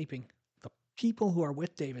Saul is sleeping, the people who are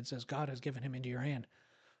with David says, God has given him into your hand.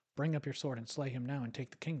 Bring up your sword and slay him now and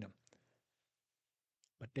take the kingdom.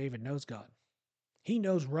 But David knows God. He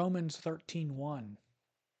knows Romans 13:1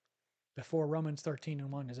 before Romans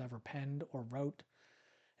 13:1 is ever penned or wrote,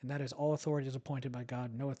 and that is all authority is appointed by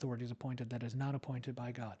God. No authority is appointed that is not appointed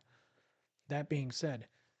by God. That being said,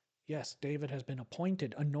 yes, David has been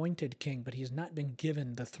appointed, anointed king, but he has not been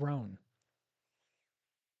given the throne.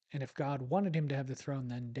 And if God wanted him to have the throne,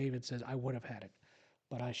 then David says, I would have had it.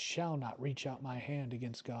 But I shall not reach out my hand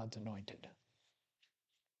against God's anointed.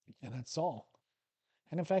 And that's Saul.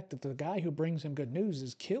 And in fact, the guy who brings him good news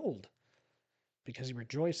is killed because he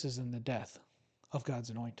rejoices in the death of God's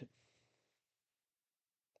anointed.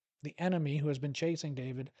 The enemy who has been chasing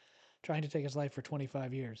David, trying to take his life for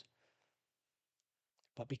 25 years.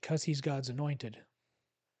 But because he's God's anointed,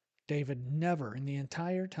 David never in the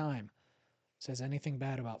entire time says anything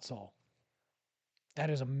bad about Saul. That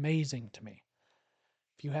is amazing to me.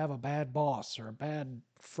 If you have a bad boss or a bad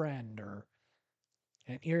friend or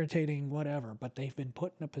an irritating whatever, but they've been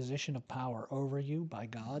put in a position of power over you by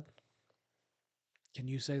God, can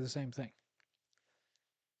you say the same thing?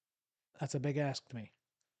 That's a big ask to me.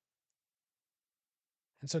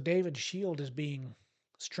 And so David's shield is being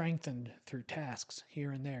strengthened through tasks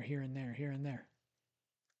here and there, here and there, here and there.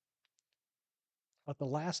 But the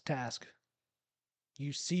last task,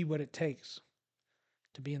 you see what it takes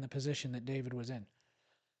to be in the position that David was in.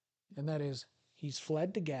 And that is, he's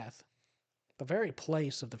fled to Gath, the very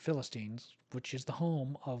place of the Philistines, which is the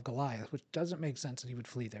home of Goliath, which doesn't make sense that he would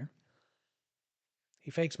flee there.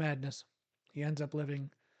 He fakes madness. He ends up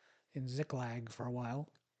living in Ziklag for a while.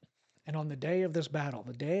 And on the day of this battle,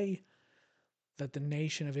 the day that the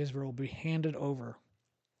nation of Israel will be handed over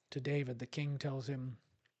to David, the king tells him,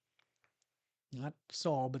 not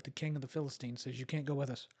Saul, but the king of the Philistines says, you can't go with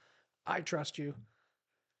us. I trust you,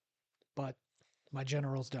 but my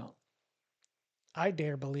generals don't. I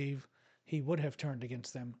dare believe he would have turned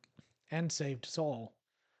against them and saved Saul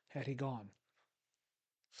had he gone.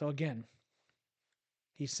 So again,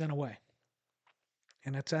 he's sent away.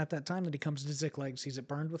 And it's at that time that he comes to Ziklag, sees it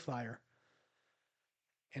burned with fire,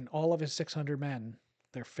 and all of his 600 men,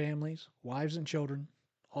 their families, wives and children,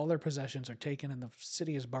 all their possessions are taken and the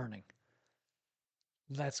city is burning.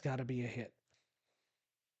 That's got to be a hit.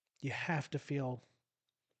 You have to feel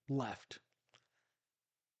left.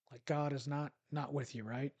 Like God is not with you,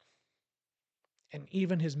 right? And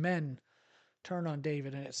even his men turn on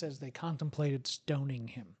David, and it says they contemplated stoning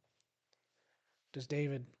him. Does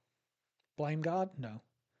David blame God? No.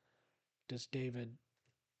 Does David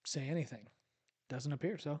say anything? Doesn't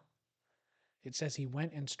appear so. It says he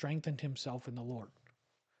went and strengthened himself in the Lord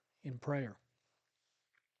in prayer.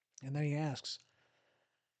 And then he asks,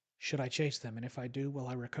 should I chase them? And if I do, will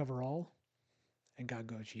I recover all? And God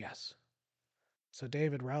goes, yes. So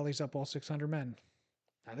David rallies up all 600 men.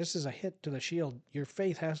 Now this is a hit to the shield. Your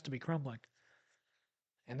faith has to be crumbling.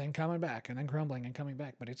 And then coming back, and then crumbling and coming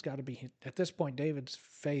back. But it's got to be, at this point, David's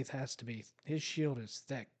faith has to be, his shield is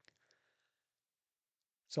thick.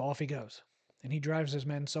 So off he goes. And he drives his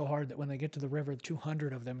men so hard that when they get to the river,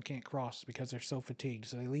 200 of them can't cross because they're so fatigued.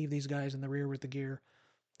 So they leave these guys in the rear with the gear.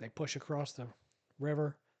 They push across the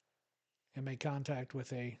river and make contact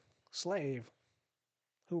with a slave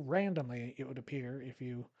who randomly, it would appear, if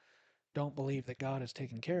you don't believe that God has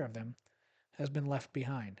taken care of them, has been left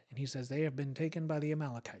behind. And he says they have been taken by the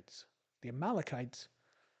Amalekites. The Amalekites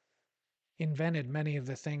invented many of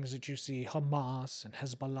the things that you see Hamas and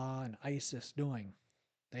Hezbollah and ISIS doing.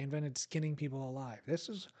 They invented skinning people alive. This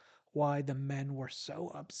is why the men were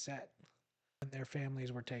so upset when their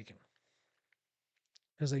families were taken,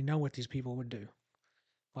 because they know what these people would do.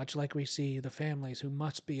 Much like we see the families who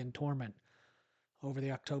must be in torment over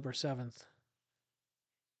the October 7th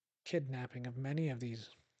kidnapping of many of these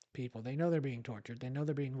people. They know they're being tortured. They know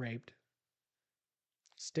they're being raped.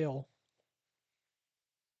 Still,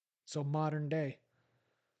 so modern day,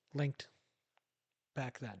 linked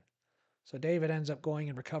back then. So David ends up going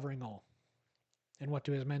and recovering all. And what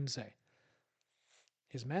do his men say?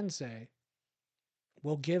 His men say,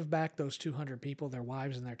 we'll give back those 200 people, their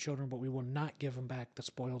wives and their children, but we will not give them back the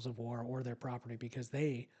spoils of war or their property because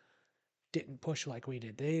they didn't push like we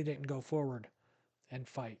did. They didn't go forward and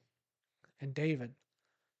fight. And David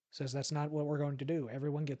says, that's not what we're going to do.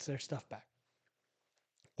 Everyone gets their stuff back.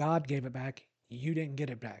 God gave it back. You didn't get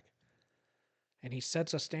it back. And he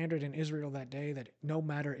sets a standard in Israel that day that no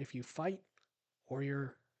matter if you fight or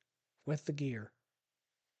you're with the gear,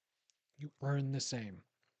 you earn the same.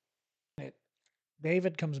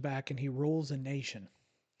 David comes back and he rules a nation.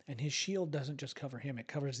 And his shield doesn't just cover him, it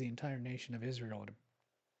covers the entire nation of Israel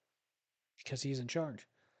because he's in charge.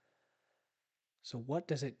 So what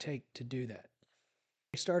does it take to do that?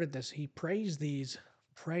 He started this, he prays these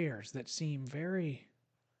prayers that seem very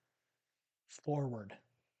forward,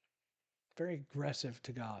 very aggressive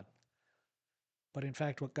to God. But in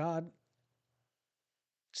fact, what God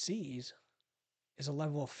sees is a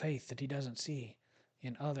level of faith that he doesn't see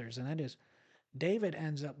in others. And that is, David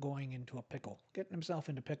ends up going into a pickle, getting himself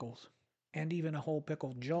into pickles, and even a whole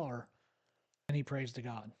pickle jar, and he prays to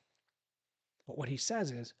God. But what he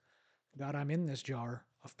says is, God, I'm in this jar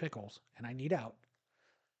of pickles, and I need out,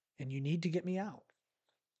 and you need to get me out.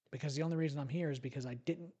 Because the only reason I'm here is because I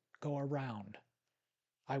didn't go around.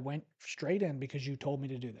 I went straight in because you told me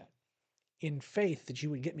to do that. In faith that you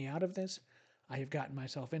would get me out of this, I have gotten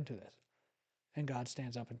myself into this. And God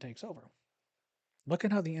stands up and takes over. Look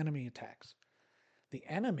at how the enemy attacks. The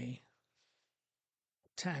enemy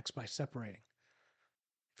attacks by separating.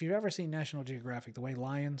 If you've ever seen National Geographic, the way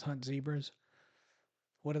lions hunt zebras,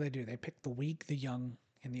 what do? They pick the weak, the young,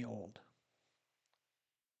 and the old.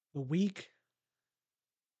 The weak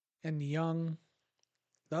and the young,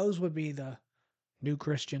 those would be the new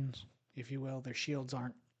Christians, if you will. Their shields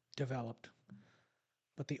aren't developed.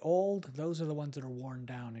 But the old, those are the ones that are worn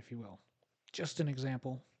down, if you will. Just an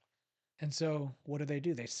example. And so what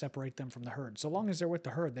do? They separate them from the herd. So long as they're with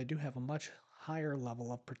the herd, they do have a much higher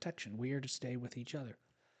level of protection. We are to stay with each other.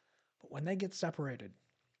 But when they get separated,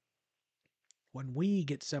 when we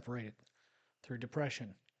get separated through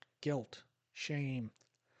depression, guilt, shame,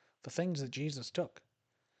 the things that Jesus took,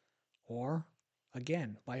 or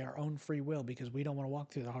again, by our own free will because we don't want to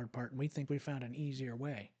walk through the hard part and we think we found an easier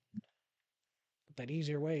way. But that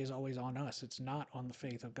easier way is always on us. It's not on the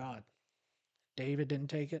faith of God. David didn't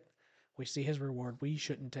take it. We see his reward. We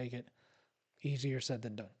shouldn't take it. Easier said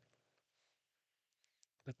than done.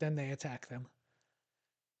 But then they attack them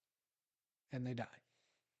and they die.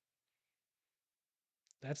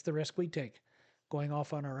 That's the risk we take, going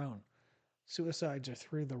off on our own. Suicides are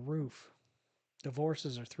through the roof.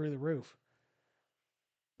 Divorces are through the roof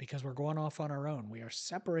because we're going off on our own. We are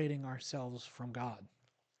separating ourselves from God.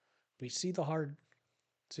 We see the hard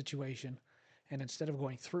situation, and instead of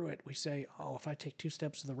going through it, we say, oh, if I take 2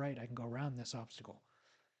 steps to the right, I can go around this obstacle.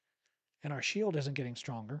 And our shield isn't getting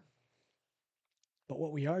stronger. But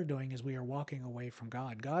what we are doing is we are walking away from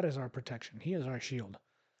God. God is our protection. He is our shield.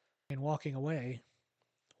 In walking away,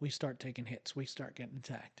 we start taking hits. We start getting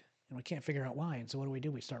attacked. And we can't figure out why. And so what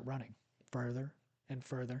do? We start running further and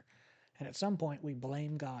further. And at some point, we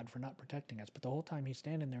blame God for not protecting us. But the whole time he's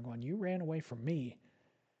standing there going, you ran away from me.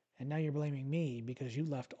 And now you're blaming me because you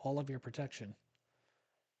left all of your protection.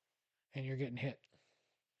 And you're getting hit.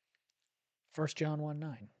 1 John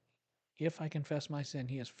 1:9. If I confess my sin,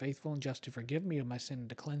 he is faithful and just to forgive me of my sin and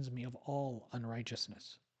to cleanse me of all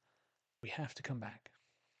unrighteousness. We have to come back.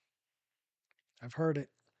 I've heard it.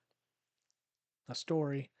 A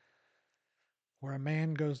story where a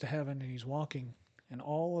man goes to heaven and he's walking, and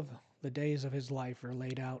all of the days of his life are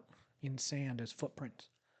laid out in sand as footprints.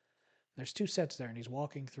 There's 2 sets there, and he's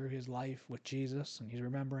walking through his life with Jesus, and he's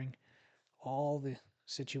remembering all the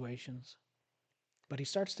situations. But he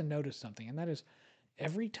starts to notice something, and that is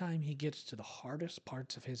every time he gets to the hardest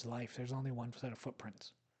parts of his life, there's only 1 set of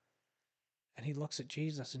footprints. And he looks at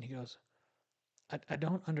Jesus and he goes, I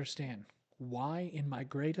don't understand. Why in my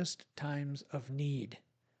greatest times of need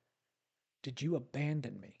did you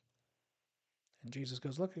abandon me? And Jesus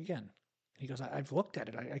goes, look again. He goes, I've looked at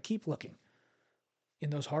it. I keep looking. In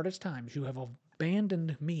those hardest times, you have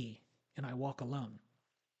abandoned me, and I walk alone.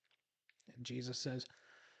 And Jesus says,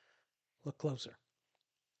 look closer.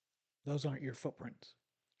 Those aren't your footprints.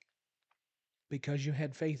 Because you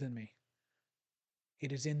had faith in me,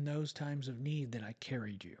 it is in those times of need that I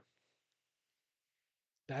carried you.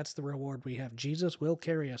 That's the reward we have. Jesus will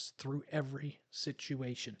carry us through every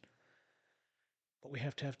situation. But we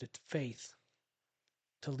have to have the faith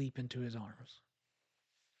to leap into his arms.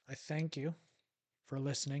 I thank you for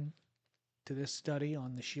listening to this study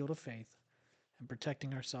on the shield of faith and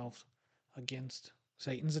protecting ourselves against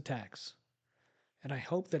Satan's attacks. And I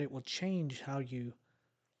hope that it will change how you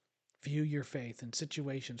view your faith in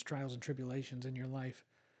situations, trials, and tribulations in your life,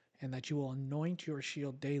 and that you will anoint your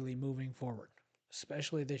shield daily moving forward,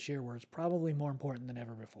 especially this year where it's probably more important than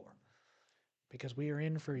ever before. Because we are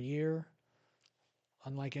in for a year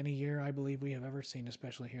unlike any year I believe we have ever seen,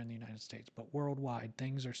 especially here in the United States. But worldwide,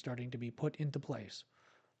 things are starting to be put into place.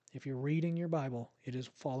 If you're reading your Bible, it is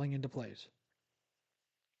falling into place.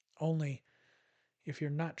 Only if you're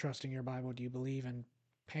not trusting your Bible do you believe in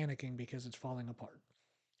panicking because it's falling apart.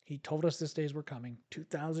 He told us this days were coming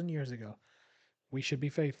 2,000 years ago. We should be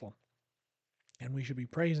faithful. And we should be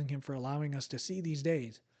praising him for allowing us to see these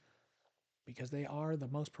days, because they are the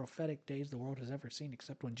most prophetic days the world has ever seen,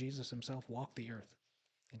 except when Jesus himself walked the earth.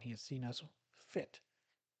 And he has seen us fit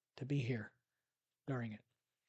to be here during it.